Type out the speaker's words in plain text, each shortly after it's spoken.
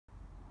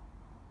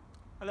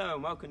Hello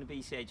and welcome to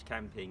BCH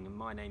Camping, and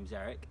my name's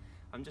Eric.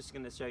 I'm just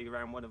going to show you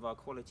around one of our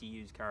quality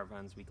used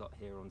caravans we got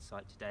here on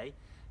site today.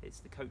 It's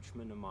the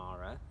Coachman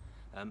Amara.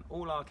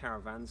 All our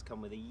caravans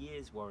come with a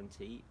year's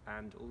warranty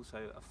and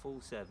also a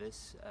full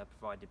service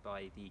provided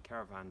by the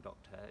caravan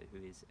doctor,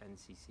 who is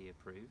NCC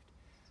approved.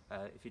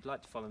 If you'd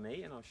like to follow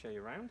me and I'll show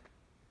you around.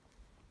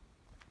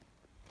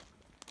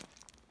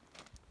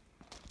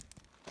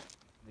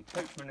 The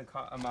Coachman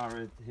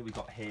Amara who we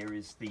got here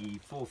is the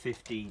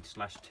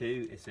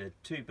 450/2. It's a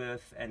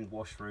 2-berth end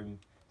washroom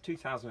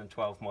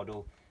 2012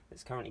 model.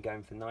 It's currently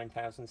going for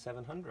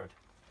 9,700.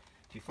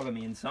 If you follow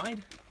me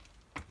inside.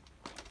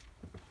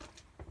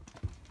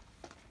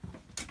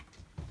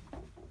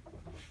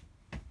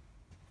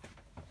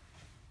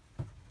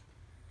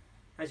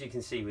 As you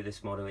can see with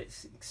this model,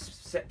 it's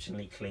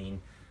exceptionally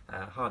clean,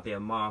 hardly a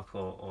mark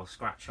or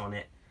scratch on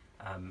it,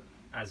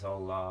 as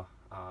all our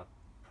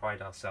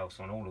pride ourselves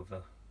on all of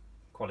the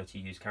quality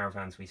used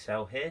caravans we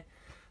sell here.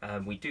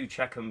 We do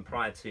check them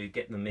prior to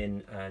getting them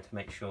in to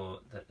make sure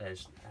that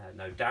there's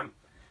no damp,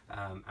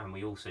 and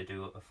we also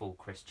do a full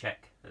crisp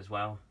check as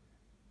well.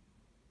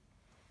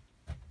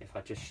 If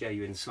I just show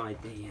you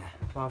inside the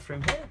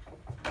bathroom here.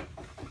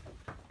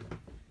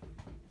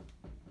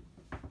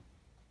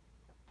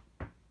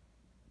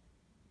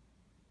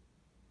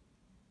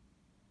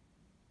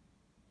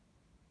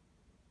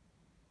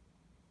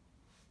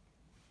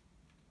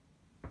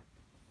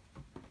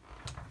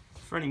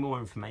 For any more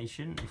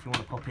information, if you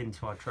want to pop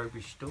into our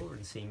Trowbridge store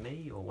and see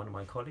me or one of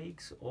my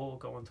colleagues, or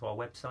go onto our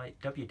website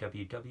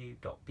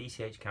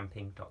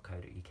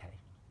www.bchcamping.co.uk.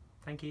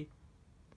 Thank you.